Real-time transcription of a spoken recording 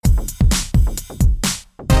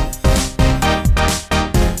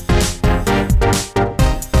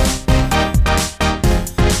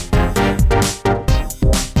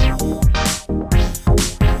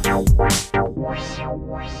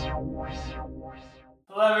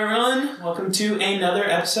Hello everyone, welcome to another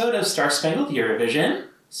episode of Star Spangled Eurovision,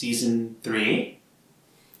 Season 3.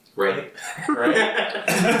 Right.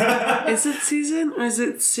 Is it season or is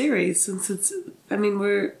it series? Since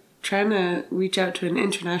we're trying to reach out to an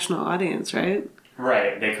international audience, right?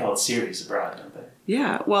 Right, they call it series abroad, don't they?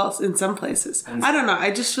 Yeah, well, in some places. I don't know,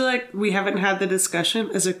 I just feel like we haven't had the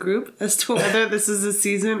discussion as a group as to whether this is a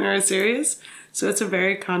season or a series. So it's a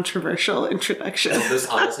very controversial introduction. This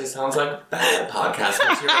honestly sounds like bad podcast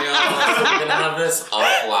material. So we're gonna have this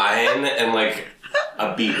offline and like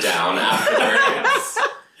a beat down afterwards.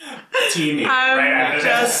 Teaming, I'm right?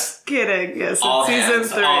 just kidding. Yes, All it's season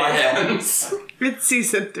hands, 3. all hands. It's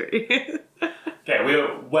season 3. Okay,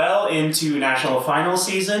 we're well into national final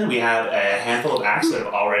season. We have a handful of acts that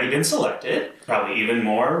have already been selected. Probably even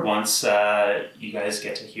more once you guys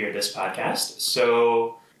get to hear this podcast.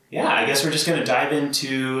 So... yeah, I guess we're just going to dive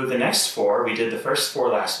into the next 4. We did the first 4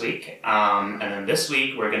 last week. And then this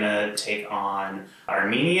week, we're going to take on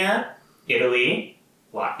Armenia, Italy,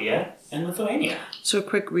 Latvia, and Lithuania. So a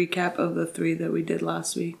quick recap of the 3 that we did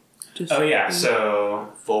last week. Just Oh, yeah.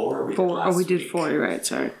 So 4 we did 4. last We did week. 4, you're right,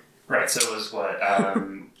 sorry. right, so it was what?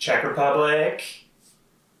 Czech Republic,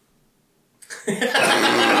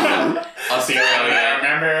 Australia.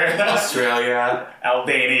 remember? Australia.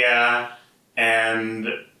 Albania, and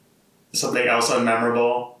something else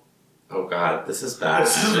unmemorable. Oh god, this is bad.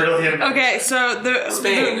 This is really embarrassing. Okay, so the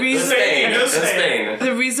Spain. reason... Spain.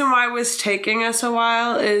 The reason why it was taking us a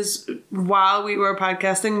while is while we were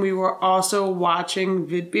podcasting, we were also watching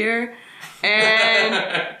Vidbeer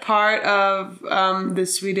and part of the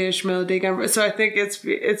Swedish Melodi. So I think it's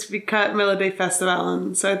because Melodi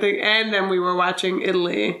Festivalen. So I think, and then we were watching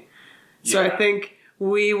Italy. So Yeah. I think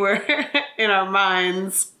we were in our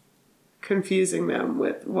minds confusing them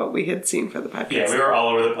with what we had seen for the podcast. Yeah, we were all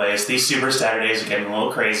over the place. These Super Saturdays are getting a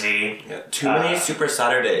little crazy. Yeah, too many Super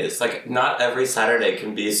Saturdays. Like, not every Saturday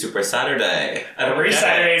can be Super Saturday. Every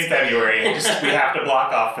Saturday in February, we have to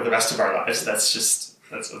block off for the rest of our lives. That's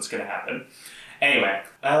what's going to happen. Anyway,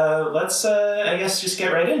 let's, I guess, just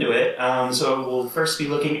get right into it. So we'll first be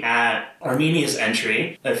looking at Armenia's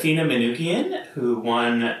entry. Athena Manoukian, who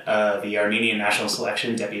won the Armenian national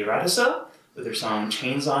selection Debi Radiso with her song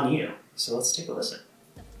Chains on You. So let's take a listen.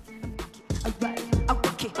 I'm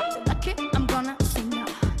gonna sing now.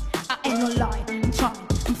 I ain't no lie, I'm trying,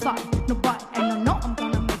 I'm fine, no bite, and I know I'm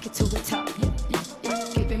gonna make it to the top.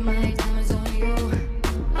 Keeping my diamonds on you.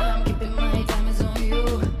 I'm keeping my diamonds on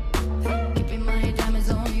you. Keeping my diamonds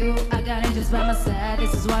on you. I got angels by my side,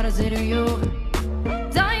 this is what I say to you.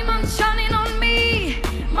 Diamonds shining on me.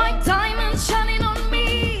 My diamonds shining on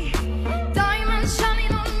me. Diamonds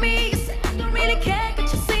shining on me. You say I don't really care, but you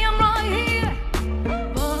say I'm right here.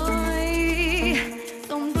 Boy,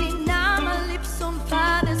 don't deny my lips on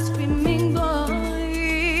fire and screaming,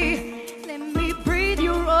 boy. Let me breathe,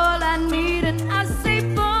 you're all I need, and I say,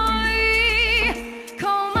 boy,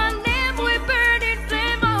 call my name, we burn it,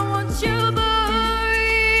 flame, I want you, boy.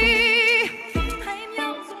 I'm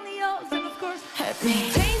yours, only yours, and of course, hurt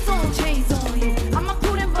me. Chains on you. I'ma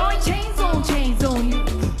put them boy chains on you. Chains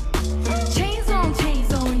on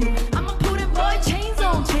you. I'ma put them boy chains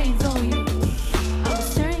on you. I was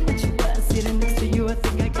staring at you while sitting next to you. I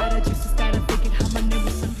think I got a juice to start thinking how my name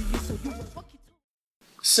was under you, so you were fucking.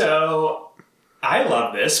 So, I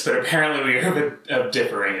love this, but apparently we have of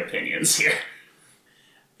differing opinions here.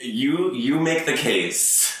 You make the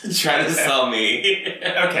case. Try to sell me.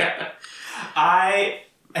 Okay. I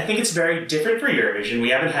think it's very different for Eurovision. We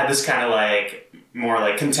haven't had this kind of like more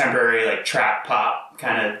like contemporary like trap pop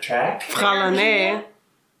kind of track. Fralané.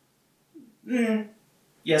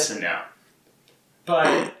 Yes and no.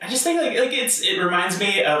 But I just think like it reminds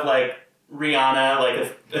me of like Rihanna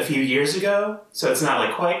like a few years ago. So it's not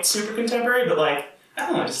like quite super contemporary, but like I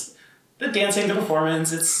don't know, just the dancing, the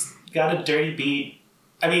performance. It's got a dirty beat.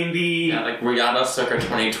 I mean Yeah, like Rihanna Circa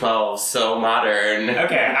 2012, so modern.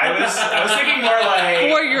 Okay, I was thinking more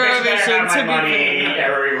like For Bitch Better Eurovision, Have My to be Money,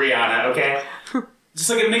 fair. every Rihanna. Okay,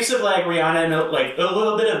 just like a mix of like Rihanna and like a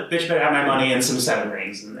little bit of Bitch Better Have My Money and some Seven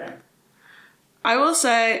Rings in there. I will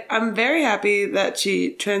say I'm very happy that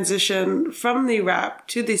she transitioned from the rap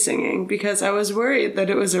to the singing because I was worried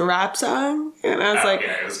that it was a rap song. And I was like,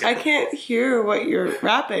 yeah, it was good. I can't hear what you're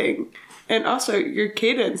rapping. And also, your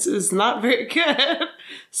cadence is not very good.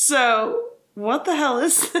 So, what the hell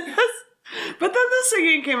is this? But then the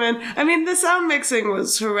singing came in. I mean, the sound mixing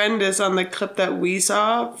was horrendous on the clip that we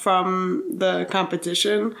saw from the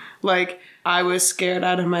competition. Like, I was scared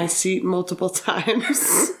out of my seat multiple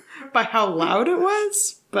times by how loud it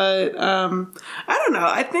was. But, I don't know.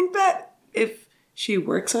 I think that if she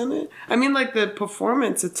works on it. I mean, like, the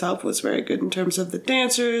performance itself was very good in terms of the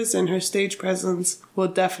dancers, and her stage presence will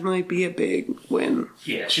definitely be a big win.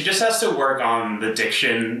 Yeah, she just has to work on the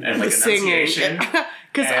diction and, like, The singing. enunciation.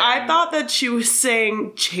 Because I thought that she was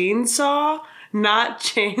saying chainsaw, not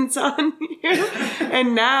chains on you.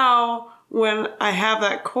 And now, when I have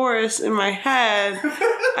that chorus in my head,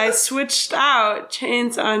 I switched out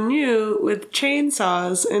chains on you with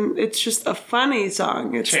chainsaws, and it's just a funny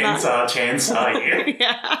song. It's Chainsaw you.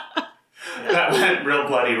 Yeah. That went real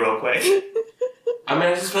bloody real quick. I mean,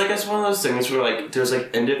 I just feel like it's one of those things where, like, there's,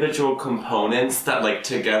 like, individual components that, like,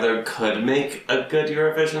 together could make a good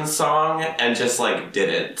Eurovision song and just, like,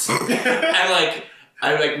 didn't. And, like,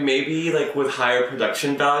 I like maybe like with higher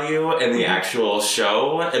production value in the actual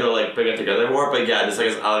show, it'll like bring it together more. But yeah, just like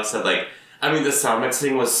as Alex said, like I mean the sound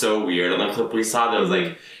mixing was so weird. On the clip we saw, there was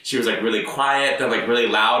like she was like really quiet, then like really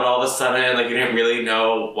loud all of a sudden. Like you didn't really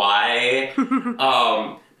know why.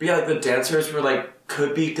 But yeah, like the dancers were like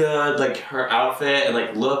could be good. Like her outfit and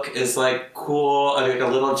like look is like cool. I think a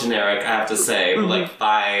little generic, I have to say, but like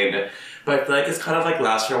fine. But I feel like it's kind of like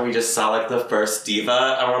last year when we just saw like the first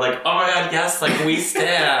diva and we're like, oh my god, yes, like we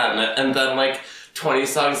stan. And then like 20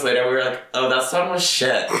 songs later we were like, oh, that song was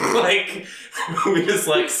shit. Like we just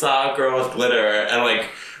like saw a girl with glitter and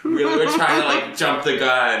like really were trying to like jump the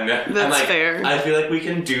gun. That's and, like, fair. I feel like we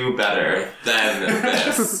can do better than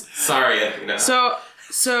this. Sorry, Athena.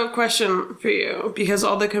 So question for you, because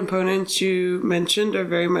all the components you mentioned are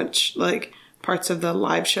very much like parts of the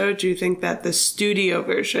live show. Do you think that the studio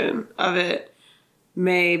version of it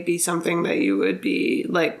may be something that you would be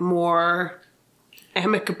like more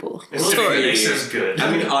amicable? This is good.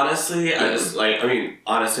 I mean, honestly, I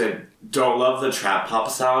don't love the trap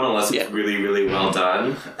pop sound unless it's really, really well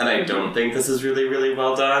done. And I don't think this is really, really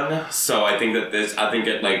well done. So I think that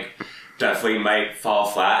it like definitely might fall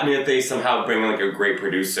flat. I mean, if they somehow bring like a great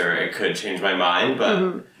producer, it could change my mind,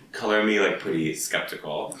 but color me like pretty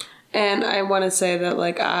skeptical. And I want to say that,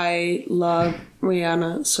 like, I love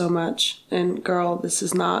Rihanna so much. And, girl, this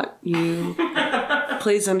is not you.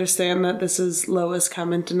 Please understand that this is lowest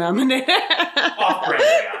common denominator. Off-brand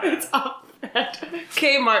Rihanna. It's off-brand.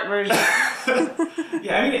 Kmart version.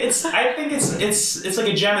 Yeah, I mean, I think it's like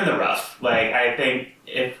a gem in the rough. Like, I think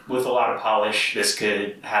if with a lot of polish, this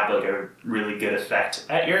could have, like, a really good effect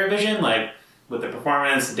at Eurovision. Like, with the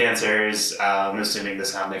performance, the dancers, I'm assuming the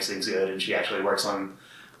sound mixing's good, and she actually works on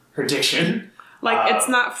her diction. Like, it's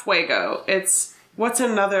not Fuego. It's, what's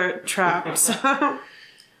another trap song?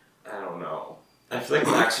 I don't know. I feel like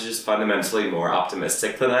Max is just fundamentally more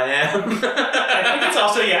optimistic than I am. I think it's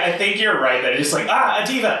also, I think you're right that it's just like, a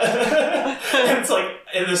diva. And it's like,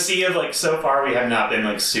 in the sea of, like, so far we have not been,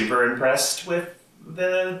 like, super impressed with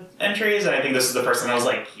the entries, and I think this is the first time I was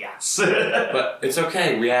like, yes. But it's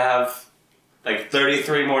okay. We have like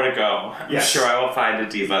 33 more to go. I'm sure I will find a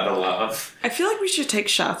diva to love. I feel like we should take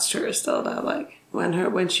shots to her still, though, like,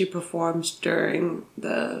 when she performs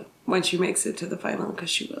when she makes it to the final,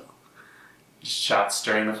 because she will. Shots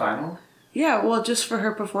during the final? Yeah, well, just for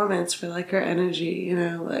her performance, for, like, her energy, you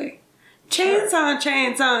know, like, chains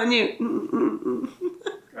on you.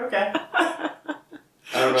 Okay.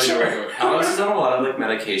 I don't know. Sure. Alex is on a lot of like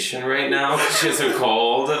medication right now because she has a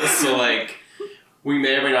cold. So like, we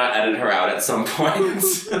may or may not edit her out at some point.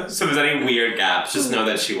 So if there's any weird gaps, just know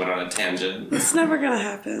that she went on a tangent. It's never gonna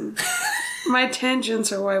happen. My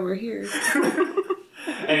tangents are why we're here.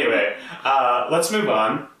 Anyway, let's move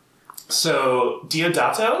on. So,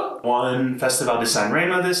 Diodato won Festival di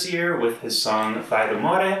Sanremo this year with his song Fai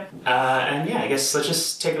d'amore. And I guess let's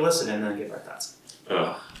just take a listen and then give our thoughts.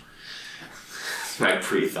 Ugh. My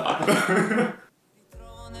pre-thought.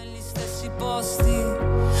 Negli stessi posti,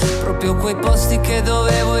 proprio quei posti che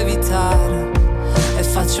dovevo evitare, e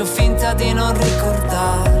faccio finta di non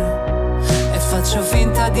ricordare, e faccio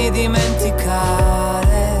finta di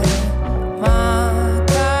dimenticare, ma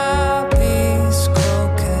capisco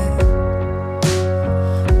che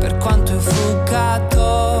per quanto io fugga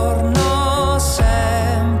torno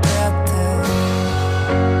sempre a te,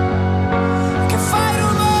 che fai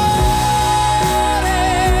rumore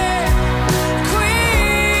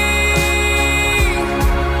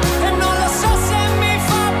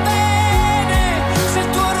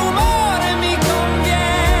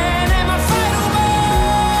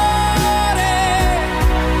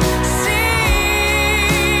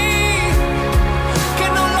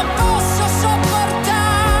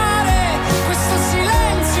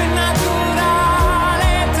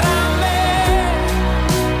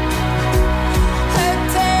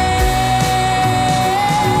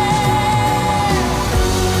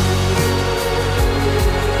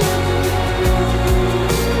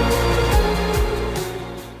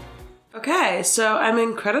so I'm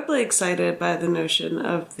incredibly excited by the notion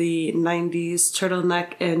of the 90s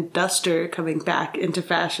turtleneck and duster coming back into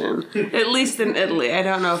fashion, at least in Italy. I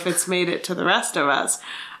don't know if it's made it to the rest of us.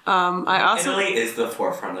 I also Italy is the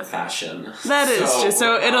forefront of fashion. That is true,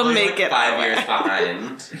 so we're it'll probably, make it 5 that years way.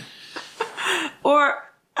 behind.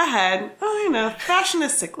 or ahead. Oh, fashion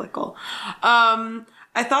is cyclical.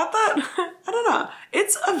 I thought that, I don't know,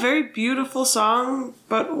 it's a very beautiful song,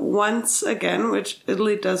 but once again, which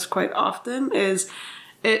Italy does quite often, is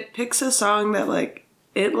it picks a song that, like,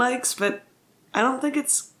 it likes, but I don't think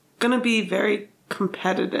it's gonna be very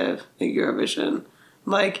competitive at Eurovision.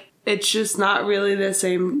 Like, it's just not really the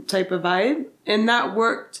same type of vibe. And that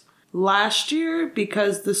worked last year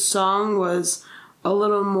because the song was a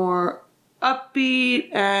little more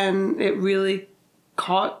upbeat and it really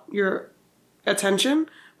caught your attention.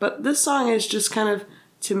 But this song is just kind of,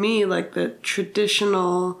 to me, like the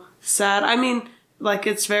traditional sad. I mean, like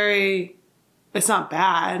it's not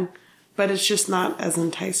bad, but it's just not as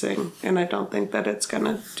enticing. And I don't think that it's going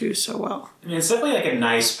to do so well. I mean, it's definitely like a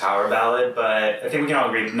nice power ballad, but I think we can all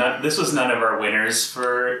agree this was none of our winners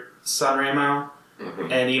for Sanremo.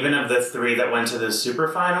 Mm-hmm. And even of the 3 that went to the super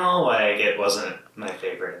final, like it wasn't my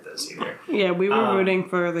favorite of those either. Yeah, we were rooting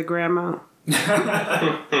for the grandma.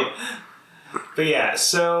 But yeah,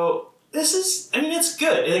 so this is, I mean, it's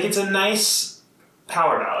good. Like, it's a nice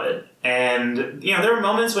power ballad. And, there are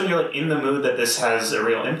moments when you're, like, in the mood that this has a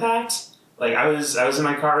real impact. Like, I was in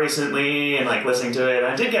my car recently and, like, listening to it, and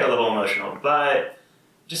I did get a little emotional. But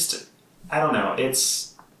just, I don't know,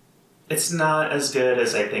 it's not as good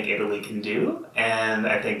as I think Italy can do. And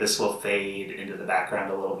I think this will fade into the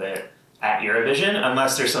background a little bit at Eurovision,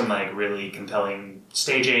 unless there's some, like, really compelling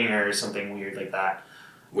staging or something weird like that.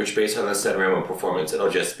 Which, based on the Sanremo performance, it'll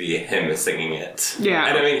just be him singing it. Yeah.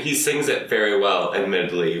 And I mean, he sings it very well,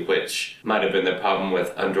 admittedly, which might have been the problem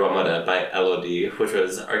with Andromeda by Elodie, which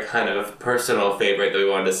was our kind of personal favorite that we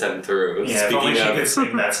wanted to send through. Yeah, if only she could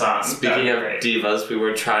sing that song. Speaking of great. divas, we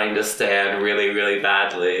were trying to stand really, really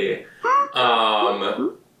badly.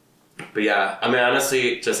 But yeah, I mean,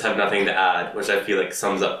 honestly, just have nothing to add, which I feel like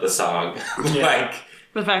sums up the song. Yeah.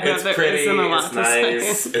 The fact It's that there pretty, isn't a lot it's to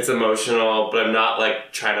nice, say. it's emotional, but I'm not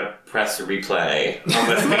like trying to press replay on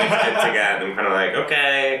listening to it again. I'm kind of like,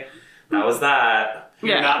 okay, that was that.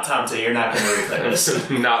 You're not Tomta, you're not going to replay this.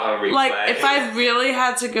 Not on replay. Like, if I really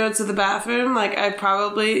had to go to the bathroom, like, I'd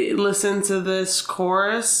probably listen to this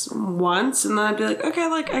chorus once, and then I'd be like, okay,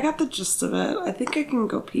 like, I got the gist of it. I think I can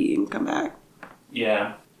go pee and come back.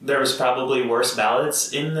 Yeah. There was probably worse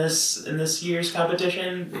ballads in this year's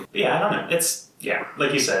competition. But yeah, I don't know. Yeah,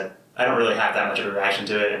 like you said, I don't really have that much of a reaction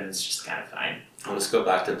to it, and it's just kind of fine. I'll just go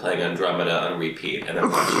back to playing Andromeda on repeat, and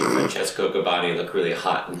I'm watching Francesco Gabbani look really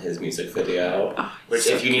hot in his music video. Which,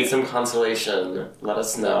 if you need some consolation, let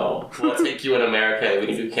us know. We'll take you in America, even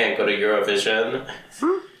if you can't go to Eurovision.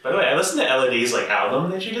 By the way, I listened to Elodie's album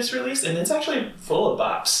that she just released, and it's actually full of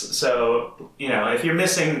bops. So, if you're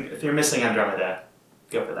missing Andromeda,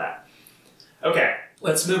 go for that. Okay,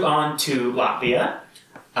 let's move on to Latvia.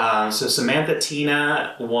 So Samantha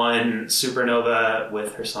Tina won Supernova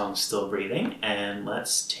with her song Still Breathing, and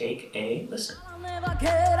let's take a listen. I'll never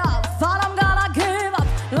get up, thought I'm gonna give up.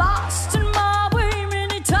 Lost in my way,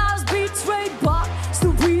 many times betrayed, but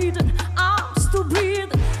still breathing, I'm still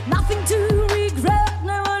breathing. Nothing to regret,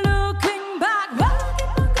 never looking back. Well, I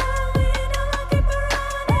keep on going, I'll keep on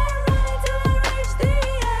running till I reach the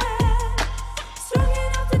end. Strong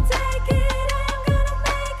enough to take it, I'm gonna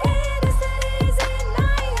make it, this is in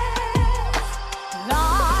my head.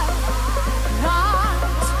 Light, go on,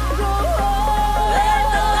 let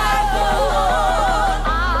the light go on.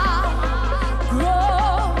 I grow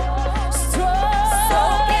strong, so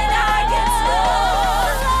can I get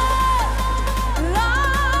strong.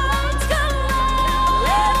 Lights go on,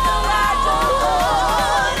 let the light go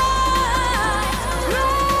on. I grow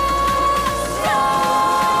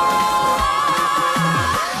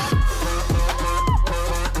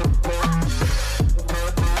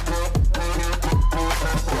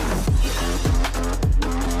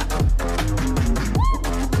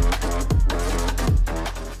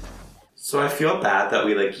So I feel bad that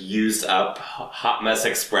we used up Hot Mess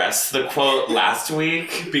Express, the quote last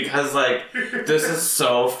week, because this is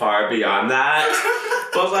so far beyond that.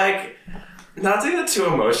 But not to get too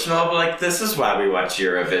emotional, but this is why we watch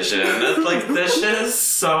Eurovision. It's this shit is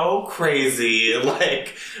so crazy.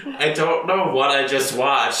 I don't know what I just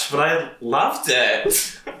watched, but I loved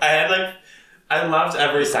it. I loved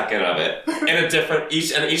every second of it. In a different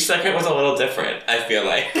each second was a little different, I feel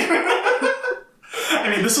like. I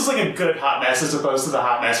mean, this was like a good hot mess as opposed to the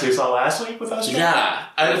hot mess we saw last week with Australia. Yeah,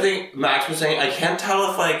 I think Max was saying, I can't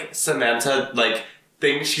tell if, like, Samantha, like,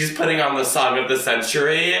 thinks she's putting on the song of the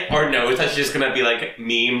century or knows that she's gonna be, like,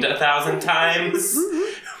 memed 1,000 times.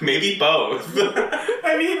 Maybe both.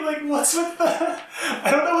 I mean, like, what's with the... I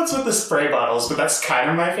don't know what's with the spray bottles, but that's kind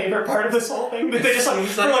of my favorite part of this whole thing. They just, like,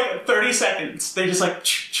 for, like, 30 seconds, they just, like...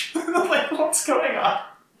 like, what's going on?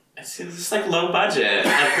 It's just, like, low budget.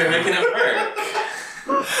 Like, they're making it work.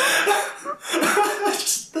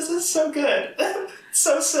 This is so good.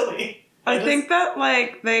 So silly. I think that,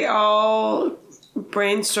 like, they all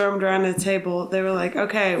brainstormed around a table. They were like,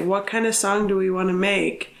 okay, what kind of song do we want to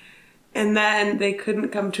make? And then they couldn't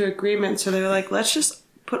come to agreement, so they were like, let's just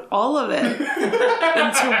put all of it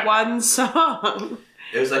into one song.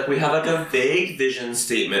 It was like, we have, like, a vague vision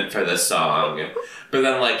statement for this song, but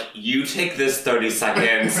then, like, you take this 30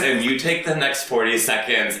 seconds, and you take the next 40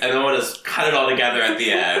 seconds, and then we'll just cut it all together at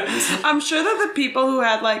the end. I'm sure that the people who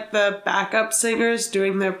had, like, the backup singers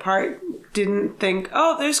doing their part didn't think,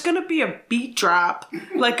 oh, there's gonna be a beat drop,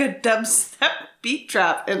 like a dubstep beat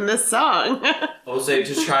drop in this song. I will say,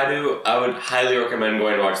 I would highly recommend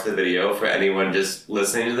going to watch the video for anyone just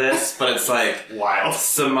listening to this, but it's like, wild.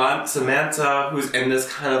 Samantha, who's in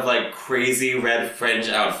this kind of like crazy red fringe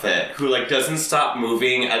outfit, who like doesn't stop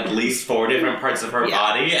moving at least 4 different parts of her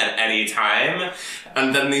body at any time,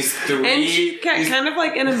 and then these 3... And she kind of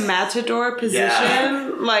like in a matador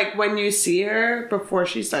position, like when you see her before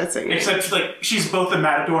she starts singing. Except, like, she's both the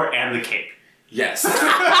matador and the cape. Yes.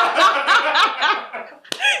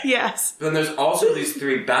 Yes. Then there's also these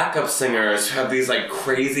 3 backup singers who have these like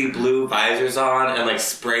crazy blue visors on and like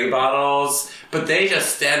spray bottles, but they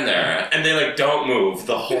just stand there and they like don't move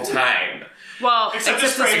the whole time. Well, Except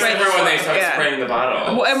except the spray- the Except for when they start yeah. spraying the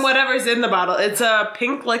bottle. Well, and whatever's in the bottle. It's a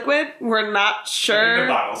pink liquid. We're not sure.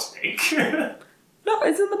 The bottle's pink. No,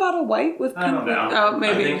 isn't the bottle white with pink? I don't know. Oh, I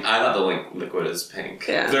maybe. think I thought the liquid is pink.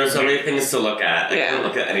 Yeah. There's so many things to look at. I can't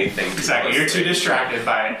look at anything. Exactly. You're too distracted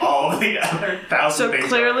by all of the other 1,000 So things.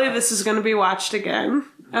 clearly this is going to be watched again.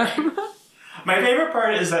 My favorite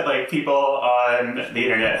part is that, like, people on the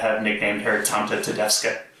internet have nicknamed her Tomta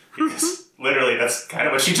Tedesca. Because literally that's kind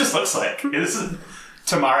of what she just looks like. This is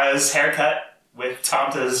Tamara's haircut with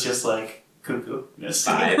Tomta's just, like, cuckoo-ness.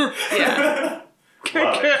 Vibe. Yeah.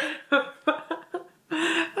 Love it.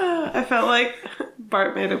 I felt like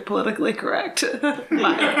Bart made it politically correct. Okay.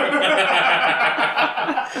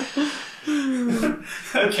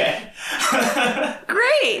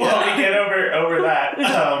 Great! Well, we get over that.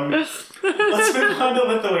 Let's move on to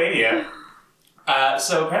Lithuania.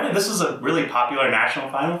 So apparently this was a really popular national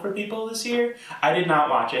final for people this year. I did not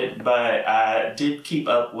watch it, but did keep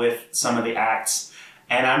up with some of the acts.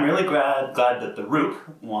 And I'm really glad that the Roop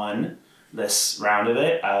won this round of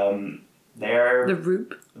it. They're The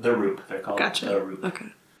Roop? The Roop, they're called. Gotcha. The Roop. Okay.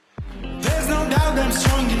 There's no doubt I'm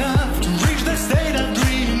strong enough to reach the state I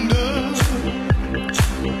dreamed of.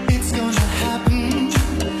 It's gonna happen,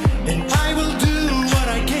 and I will do what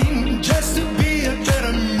I can just to be a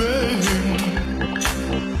better man.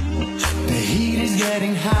 The heat is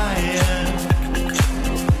getting higher.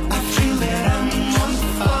 I feel that I'm on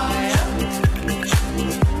fire.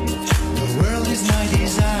 The world is my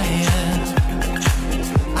desire.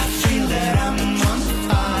 I feel that I'm on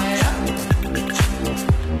fire.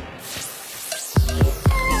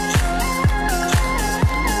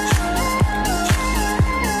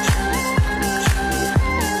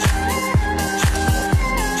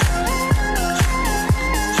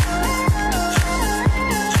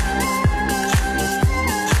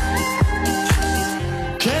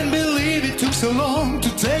 Can't believe it took so long to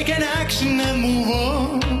take an action and move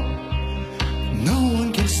on. No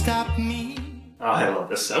one can stop me. Oh, I love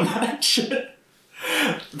this so much. The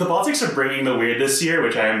Baltics are bringing the weird this year,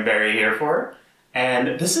 which I am very here for.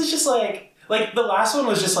 And this is just like the last one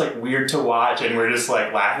was just like weird to watch and we're just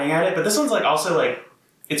like laughing at it. But this one's like also like,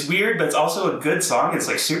 it's weird, but it's also a good song. It's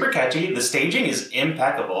like super catchy. The staging is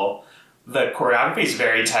impeccable. The choreography is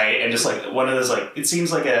very tight and just like one of those like, it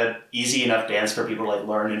seems like a easy enough dance for people to like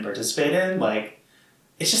learn and participate in. Like,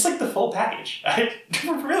 it's just like the full package. I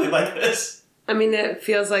really like this. I mean, it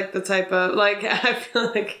feels like the type of, like, I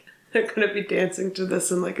feel like they're going to be dancing to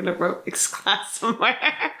this in, like, an aerobics class somewhere.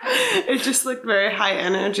 It just looked very high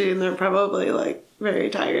energy, and they're probably, like,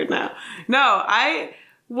 very tired now. No, I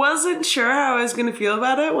wasn't sure how I was going to feel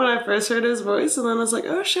about it when I first heard his voice, and then I was like,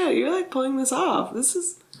 oh, shit, you're, like, pulling this off.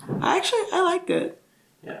 I liked it.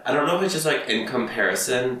 Yeah, I don't know if it's just like in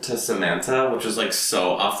comparison to Samantha, which was like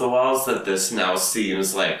so off the walls that this now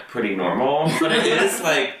seems like pretty normal, but it is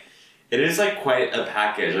like quite a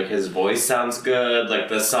package. Like his voice sounds good, like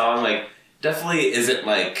the song, like definitely isn't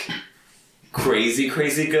like crazy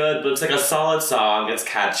good, but it's like a solid song. It's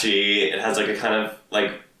catchy. It has like a kind of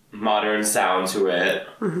like modern sound to it.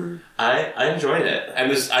 Mm-hmm. I enjoyed it,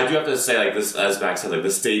 and I do have to say, like this, as Max said, like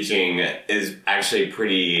the staging is actually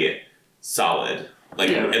pretty solid. Like,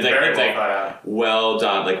 Yeah, it's very like, well thought out. well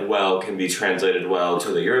done. Like, well can be translated well to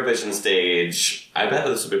the Eurovision stage. I bet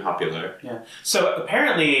this will be popular. Yeah. So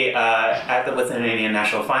apparently, at the Lithuanian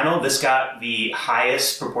national final, this got the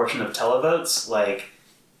highest proportion of televotes, like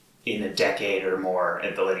in a decade or more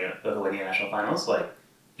at the Lithuanian national finals. Like,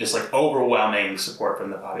 just like overwhelming support from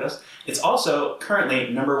the populace. It's also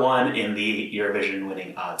currently number 1 in the Eurovision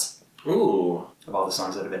winning odds Ooh. of all the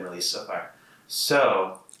songs that have been released so far.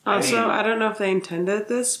 So. Also, I don't know if they intended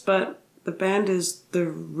this, but the band is The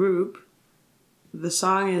Roop. The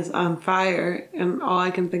song is On Fire, and all I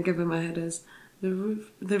can think of in my head is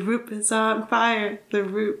the Roop is on fire. The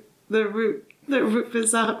Roop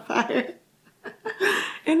is on fire.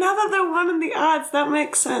 And now that they're one in the odds, that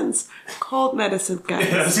makes sense. Cold medicine,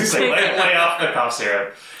 guys. I was gonna say, Take lay it. off the cough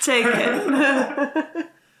syrup. Take it.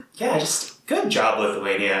 Yeah, just good job,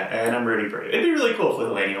 Lithuania, and I'm rooting for you. It'd be really cool if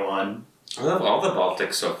Lithuania won. I love all the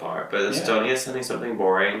Baltics so far, but Estonia is sending something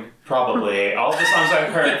boring. Probably. All the songs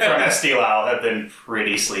I've heard from SD Lau have been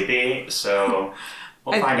pretty sleepy, so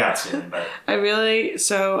we'll find out soon. But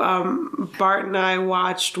Bart and I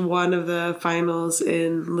watched one of the finals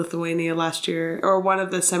in Lithuania last year, or one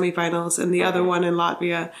of the semifinals, and the other one in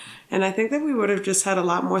Latvia. And I think that we would have just had a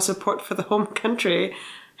lot more support for the home country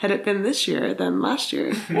had it been this year than last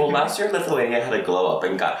year. Well, last year Lithuania had a glow up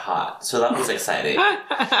and got hot, so that was exciting.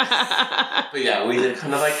 But yeah, we did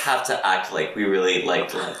kind of like have to act like we really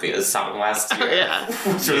liked Latvia's song last year, Yeah.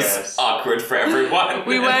 which was awkward for everyone.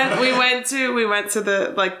 We went to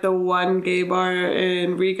the one gay bar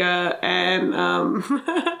in Riga, and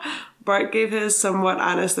Bart gave his somewhat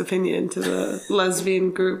honest opinion to the lesbian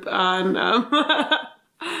group on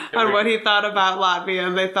what he thought about Latvia,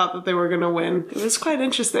 and they thought that they were going to win. It was quite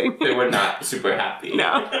interesting. They were not super happy.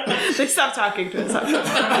 No, they stopped talking to us.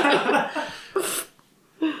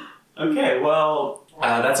 okay, well,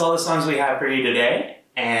 that's all the songs we have for you today,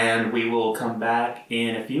 and we will come back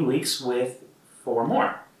in a few weeks with 4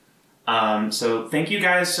 more. So thank you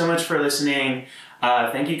guys so much for listening.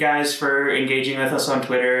 Thank you guys for engaging with us on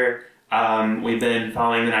Twitter. We've been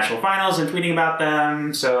following the national finals and tweeting about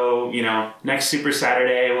them. So, next Super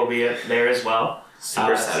Saturday we'll be there as well.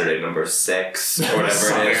 Super Saturday number 6 or whatever it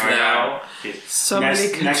Something is like now.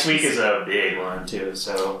 that. Next week is a big one too.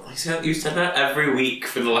 So You said that every week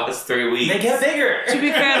for the last 3 weeks. they get bigger. To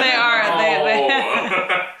be fair, they are.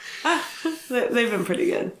 Oh. They've been pretty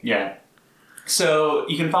good. Yeah. So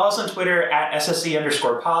you can follow us on Twitter at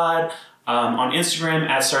 @SSC_pod. On Instagram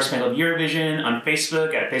at Star Spangled Eurovision, on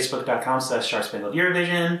Facebook at facebook.com/Star Spangled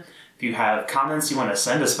Eurovision. If you have comments you want to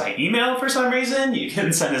send us by email for some reason, you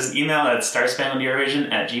can send us an email at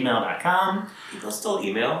starspangled_eurovision@gmail.com. People still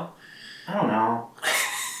email? I don't know.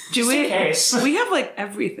 Do Just in case. We have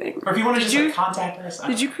everything. Or if you want to just you- contact us. I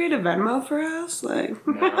don't Did you create a Venmo for us? know.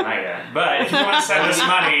 No, not yet. But if you want to send us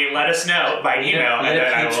money, let us know by email. And then a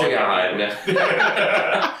I will- Patreon.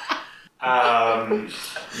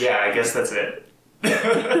 Yeah, I guess that's it.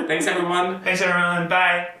 Thanks, everyone. Thanks, everyone.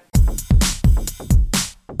 Bye.